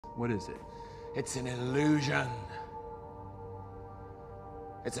What is it? It's an illusion.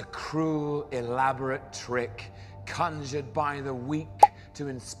 It's a cruel, elaborate trick conjured by the weak to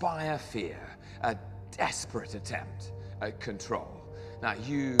inspire fear. A desperate attempt at control. Now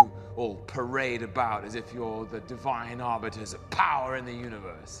you all parade about as if you're the divine arbiters of power in the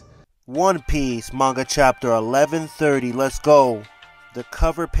universe. One Piece, manga chapter 1130, let's go. The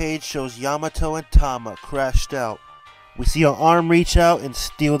cover page shows Yamato and Tama crashed out. We see an arm reach out and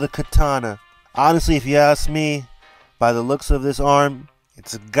steal the katana. Honestly, if you ask me, by the looks of this arm,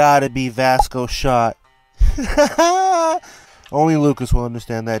 it's gotta be Vasco shot. Only Lucas will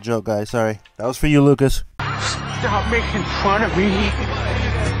understand that joke, guys. Sorry. That was for you, Lucas. Stop making fun of me.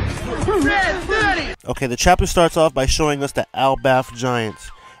 Okay, the chapter starts off by showing us the Albath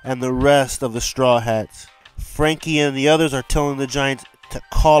Giants and the rest of the Straw Hats. Frankie and the others are telling the Giants to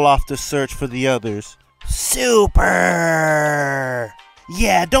call off the search for the others. Super!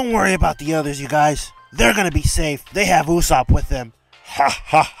 Yeah, don't worry about the others, you guys. They're gonna be safe. They have Usopp with them. Ha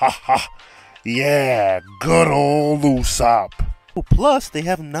ha ha ha. Yeah, good old Usopp. Oh, plus, they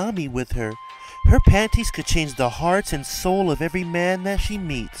have Nami with her. Her panties could change the hearts and soul of every man that she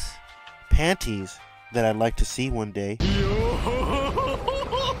meets. Panties that I'd like to see one day.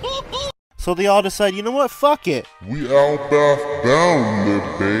 So they all decide, you know what, fuck it. We Albath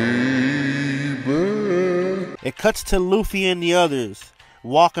bound, baby. It cuts to Luffy and the others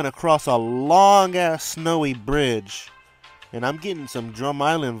walking across a long-ass snowy bridge. And I'm getting some Drum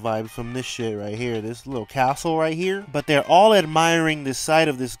Island vibes from this shit right here, this little castle right here. But they're all admiring the sight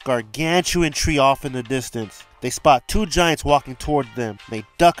of this gargantuan tree off in the distance. They spot two giants walking toward them. They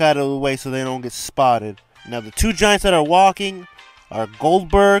duck out of the way so they don't get spotted. Now the two giants that are walking are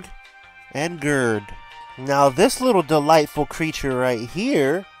Goldberg and Gerd. Now this little delightful creature right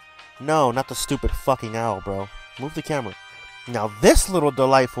here, no, not the stupid fucking owl, bro. Move the camera. Now this little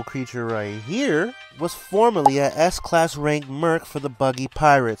delightful creature right here was formerly a S-class ranked merc for the Buggy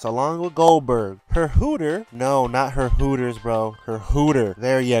Pirates along with Goldberg. Her hooter, no, not her hooters, bro. Her hooter,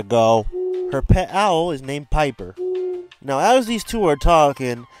 there you go. Her pet owl is named Piper. Now as these two are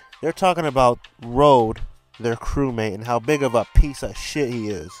talking, they're talking about Road, their crewmate, and how big of a piece of shit he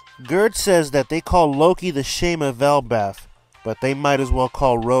is. Gerd says that they call Loki the shame of Elbaf, but they might as well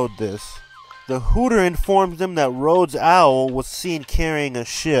call Road this. The hooter informs them that Rhodes' owl was seen carrying a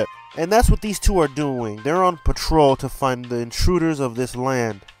ship. And that's what these two are doing. They're on patrol to find the intruders of this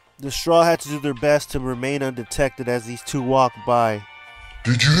land. The Straw Hats do their best to remain undetected as these two walk by.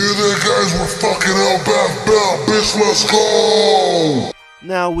 Did you hear that, guys? We're fucking Albath bound, bitch, let's go!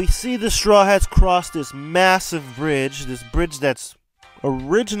 Now we see the Straw Hats cross this massive bridge. This bridge that's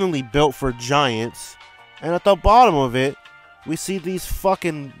originally built for giants. And at the bottom of it, we see these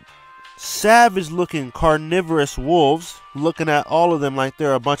fucking savage looking carnivorous wolves looking at all of them like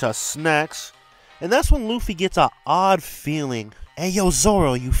they're a bunch of snacks. And that's when Luffy gets an odd feeling. Hey yo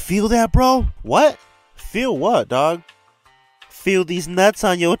Zoro, you feel that, bro? What? Feel what, dog? Feel these nuts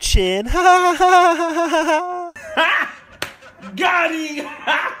on your chin. Ha ha ha. Got him!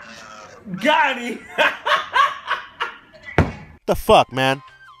 Got him! The fuck, man?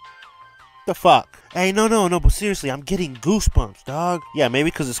 The fuck? Hey, no, but seriously, I'm getting goosebumps, dog. Yeah,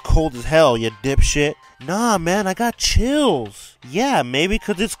 maybe because it's cold as hell, you dipshit. Nah, man, I got chills. Yeah, maybe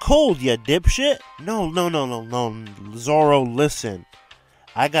because it's cold, you dipshit. No, Zoro, listen.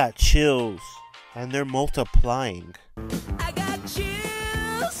 I got chills, and they're multiplying. I got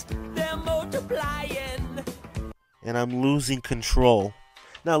chills, they're multiplying. And I'm losing control.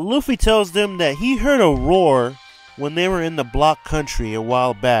 Now, Luffy tells them that he heard a roar when they were in the block country a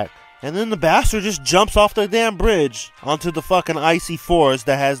while back. And then the bastard just jumps off the damn bridge onto the fucking icy forest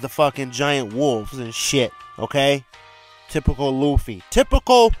that has the fucking giant wolves and shit, okay? Typical Luffy.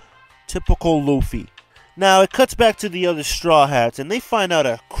 Typical Luffy. Now, it cuts back to the other Straw Hats, and they find out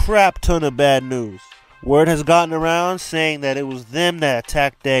a crap ton of bad news. Word has gotten around saying that it was them that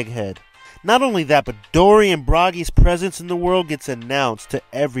attacked Egghead. Not only that, but Dory and Broggy's presence in the world gets announced to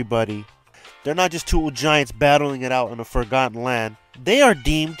everybody. They're not just two giants battling it out in a forgotten land. They are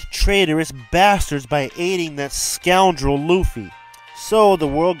deemed traitorous bastards by aiding that scoundrel Luffy. So the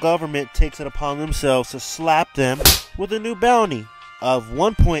world government takes it upon themselves to slap them with a new bounty of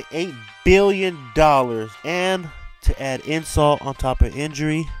 $1.8 billion. And to add insult on top of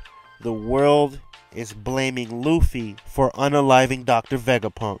injury, the world is blaming Luffy for unaliving Dr.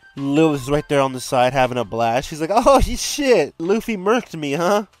 Vegapunk. Lil is right there on the side having a blast. She's like, oh shit, Luffy murked me,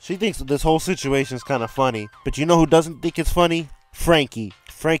 huh? She thinks this whole situation is kind of funny. But you know who doesn't think it's funny? Frankie.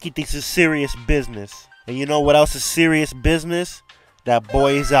 Frankie thinks it's serious business. And you know what else is serious business? That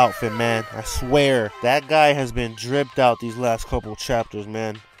boy's outfit, man. I swear, that guy has been dripped out these last couple chapters,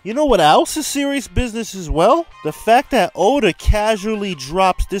 man. You know what else is serious business as well? The fact that Oda casually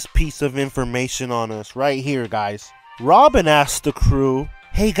drops this piece of information on us right here, guys. Robin asks the crew,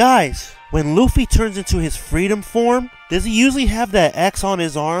 hey guys, when Luffy turns into his freedom form, does he usually have that X on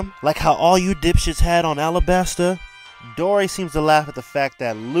his arm, like how all you dipshits had on Alabasta? Dory seems to laugh at the fact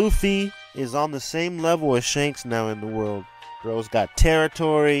that Luffy is on the same level as Shanks now in the world. Bro's got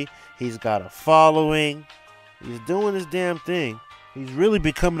territory, he's got a following, he's doing his damn thing. He's really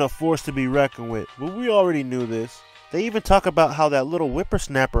becoming a force to be reckoned with, but we already knew this. They even talk about how that little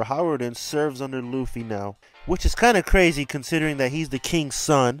whippersnapper Howardin serves under Luffy now, which is kind of crazy considering that he's the king's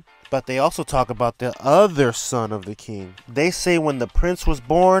son, but they also talk about the other son of the king. They say when the prince was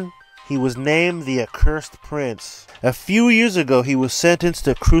born, he was named the Accursed Prince. A few years ago, he was sentenced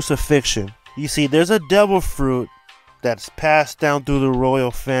to crucifixion. You see, there's a devil fruit that's passed down through the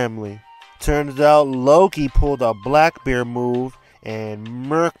royal family. Turns out Loki pulled a Blackbeard move and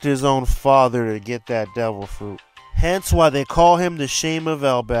murked his own father to get that devil fruit. Hence why they call him the Shame of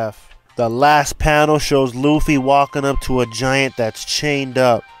Elbaf. The last panel shows Luffy walking up to a giant that's chained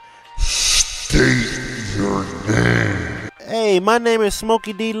up. State your name. Hey, my name is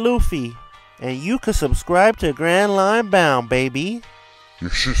Smokey D. Luffy, and you can subscribe to Grand Line Bound, baby.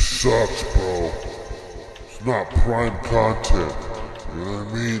 Your shit sucks, bro. It's not prime content. You know what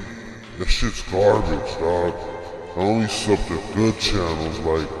I mean? That shit's garbage, dog. I only sub to good channels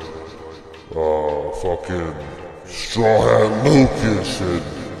like, fucking Straw Hat Lucas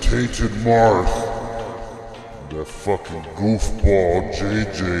and Tainted Marth. That fucking goofball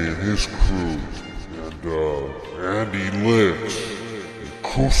JJ and his crew. And, Andy Licks. And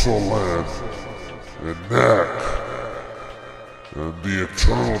Kusoland. And Knack. And the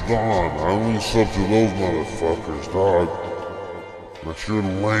Eternal Dawn. I only sub to those motherfuckers, dog. That's your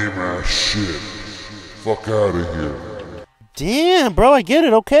lame ass shit. Fuck out of here. Damn, bro, I get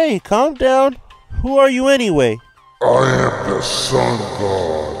it. Okay, calm down. Who are you anyway? I am the Sun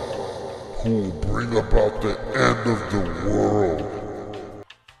God, who will bring about the end of the world.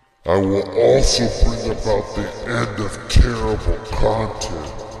 I will also bring about the end of terrible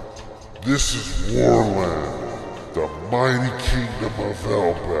content. This is Warland, the mighty kingdom of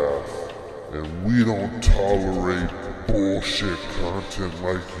Elbaf, and we don't tolerate bullshit content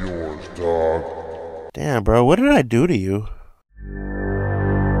like yours, dog. Damn, bro, what did I do to you?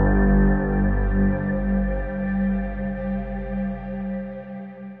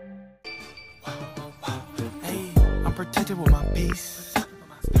 Hey, I'm protected with my peace.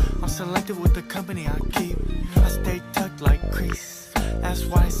 I'm selective with the company I keep. I stay tucked like crease. That's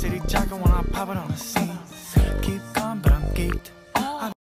why city jockin' when I pop it on the scene. Keep calm, but I'm geeked.